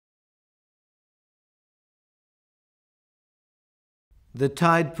The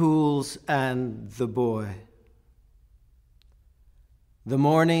Tidepools and the Boy. The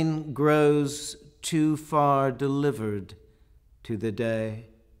morning grows too far delivered to the day,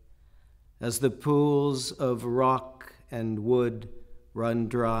 as the pools of rock and wood run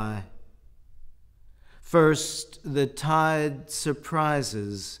dry. First, the tide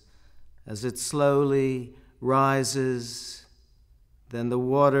surprises as it slowly rises, then the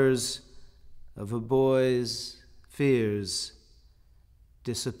waters of a boy's fears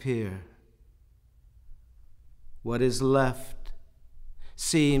disappear. What is left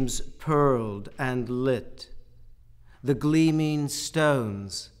seems pearled and lit, the gleaming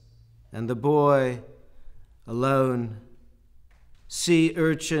stones, and the boy alone, sea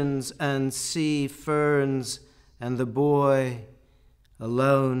urchins and sea ferns, and the boy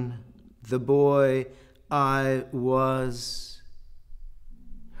alone, the boy I was,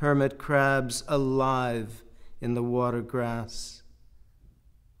 hermit crabs alive in the water grass,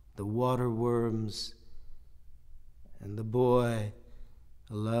 the water worms, and the boy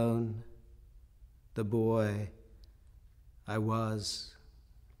alone, the boy I was.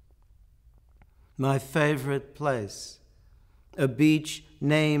 My favorite place, a beach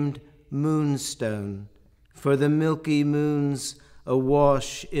named Moonstone, for the milky moons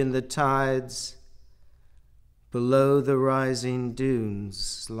awash in the tides, below the rising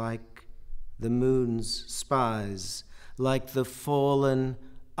dunes, like the moon's spies, like the fallen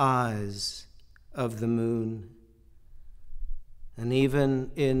eyes of the moon. And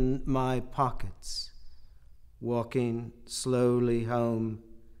even in my pockets, walking slowly home,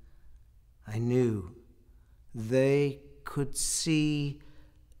 I knew they could see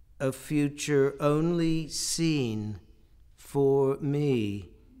a future only seen for me,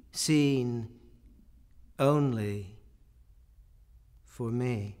 seen only for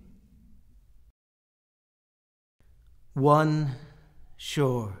me. One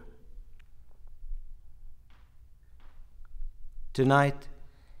shore. Tonight,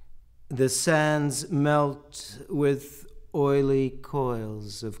 the sands melt with oily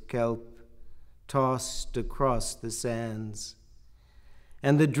coils of kelp tossed across the sands,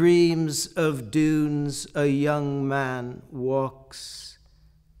 and the dreams of dunes a young man walks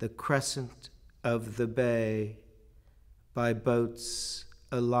the crescent of the bay by boats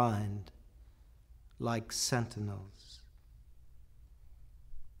aligned like sentinels.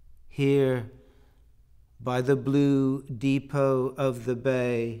 Here, by the blue depot of the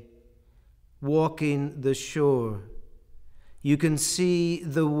bay, walking the shore, you can see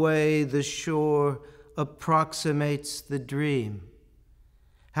the way the shore approximates the dream,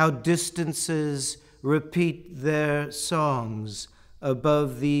 how distances repeat their songs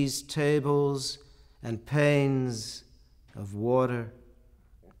above these tables and panes of water,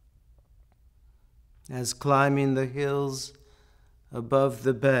 as climbing the hills above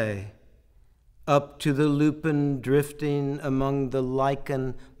the bay, up to the lupin drifting among the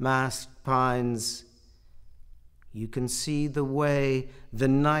lichen-masked pines, you can see the way the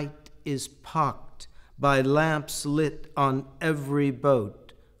night is pocked by lamps lit on every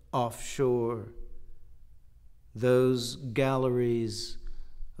boat offshore, those galleries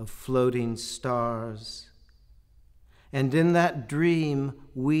of floating stars. And in that dream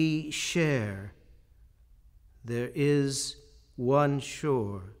we share, there is one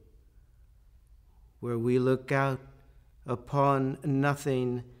shore where we look out upon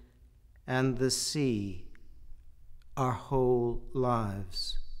nothing and the sea our whole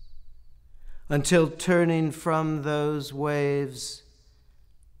lives, until turning from those waves,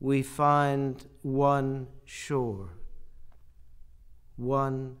 we find one shore,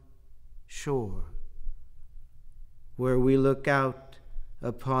 where we look out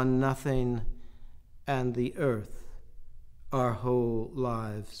upon nothing and the earth our whole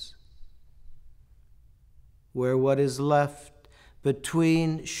lives, where what is left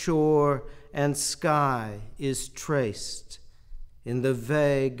between shore and sky is traced in the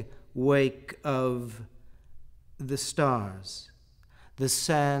vague wake of the stars, the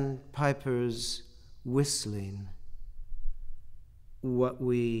sandpipers whistling what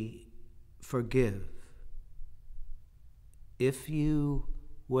we forgive. If you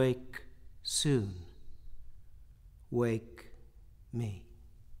wake soon, wake me.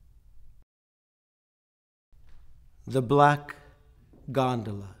 The Black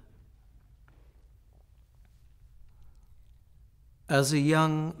Gondola. As a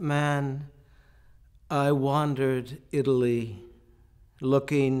young man, I wandered Italy,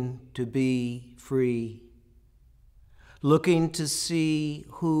 looking to be free, looking to see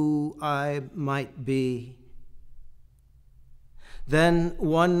who I might be. Then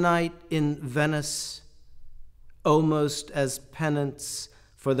one night in Venice, almost as penance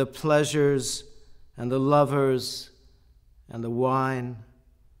for the pleasures and the lovers and the wine.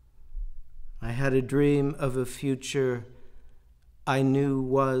 I had a dream of a future I knew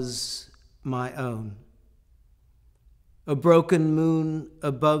was my own. A broken moon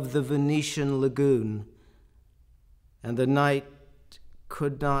above the Venetian lagoon, and the night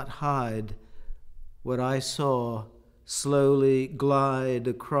could not hide what I saw slowly glide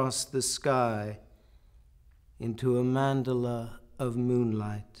across the sky into a mandala of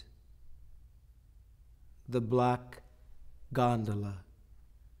moonlight. The Black Gondola,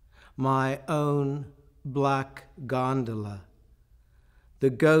 my own Black Gondola, the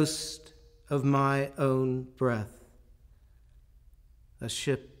ghost of my own breath, a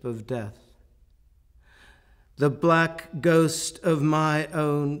ship of death. The black ghost of my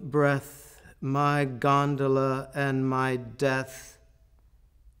own breath, my gondola and my death.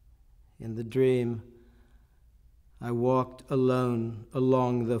 In the dream, I walked alone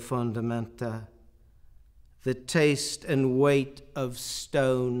along the fondamenta, the taste and weight of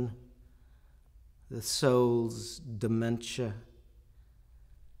stone, the soul's dementia.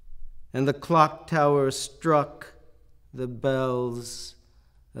 And the clock tower struck the bells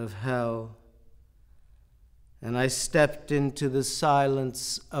of hell, and I stepped into the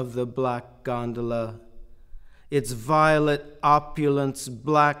silence of the Black Gondola. Its violet opulence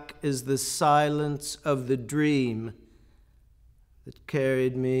black as the silence of the dream that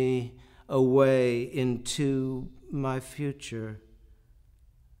carried me away into my future,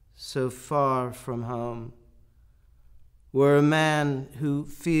 so far from home, where a man who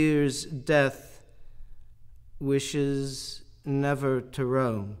fears death wishes never to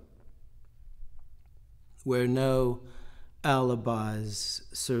roam, where no alibis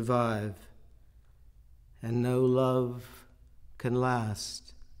survive and no love can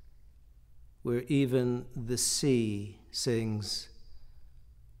last, where even the sea sings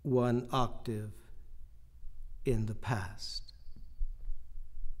one octave in the past.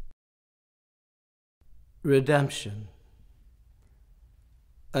 Redemption.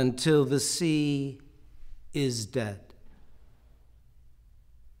 Until the sea is dead.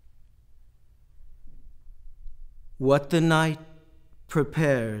 What the night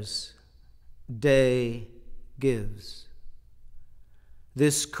prepares, day gives.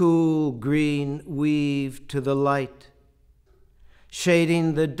 This cool green weave to the light,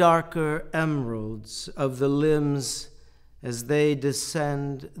 shading the darker emeralds of the limbs as they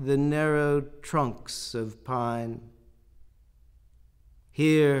descend the narrow trunks of pine.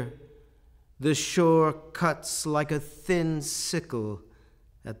 Here, the shore cuts like a thin sickle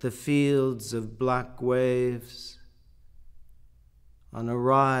at the fields of black waves. On a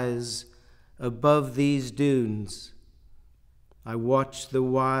rise above these dunes, I watch the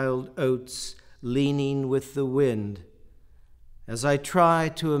wild oats leaning with the wind as I try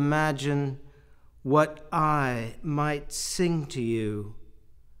to imagine what I might sing to you.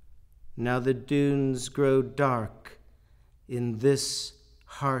 Now the dunes grow dark in this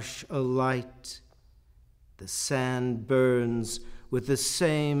harsh a light. The sand burns with the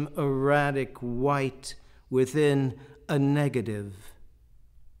same erratic white within a negative,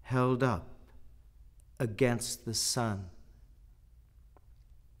 held up against the sun.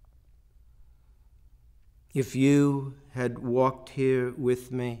 If you had walked here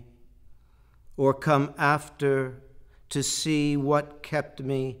with me, or come after to see what kept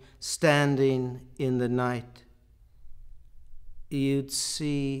me standing in the night, you'd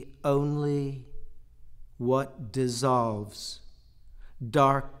see only what dissolves,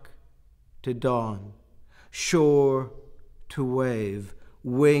 dark to dawn, shore to wave,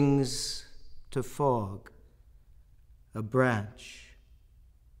 wings to fog, a branch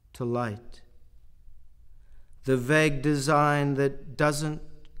to light. The vague design that doesn't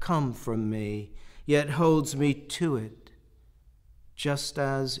come from me, yet holds me to it, just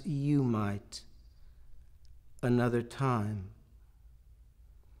as you might another time.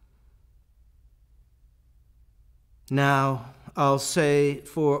 Now I'll say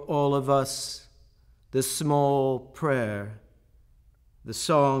for all of us the small prayer, the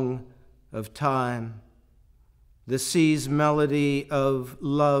song of time, the sea's melody of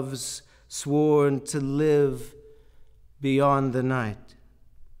loves sworn to live beyond the night,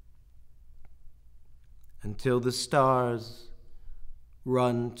 until the stars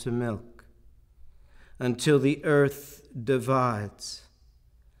run to milk, until the earth divides,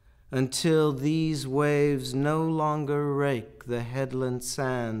 until these waves no longer rake the headland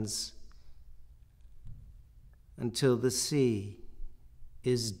sands, until the sea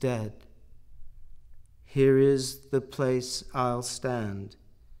is dead. Here is the place I'll stand,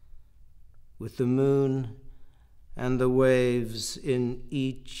 with the moon and the waves in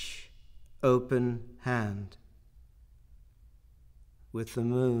each open hand, with the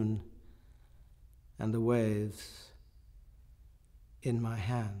moon and the waves in my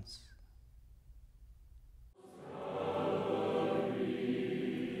hands.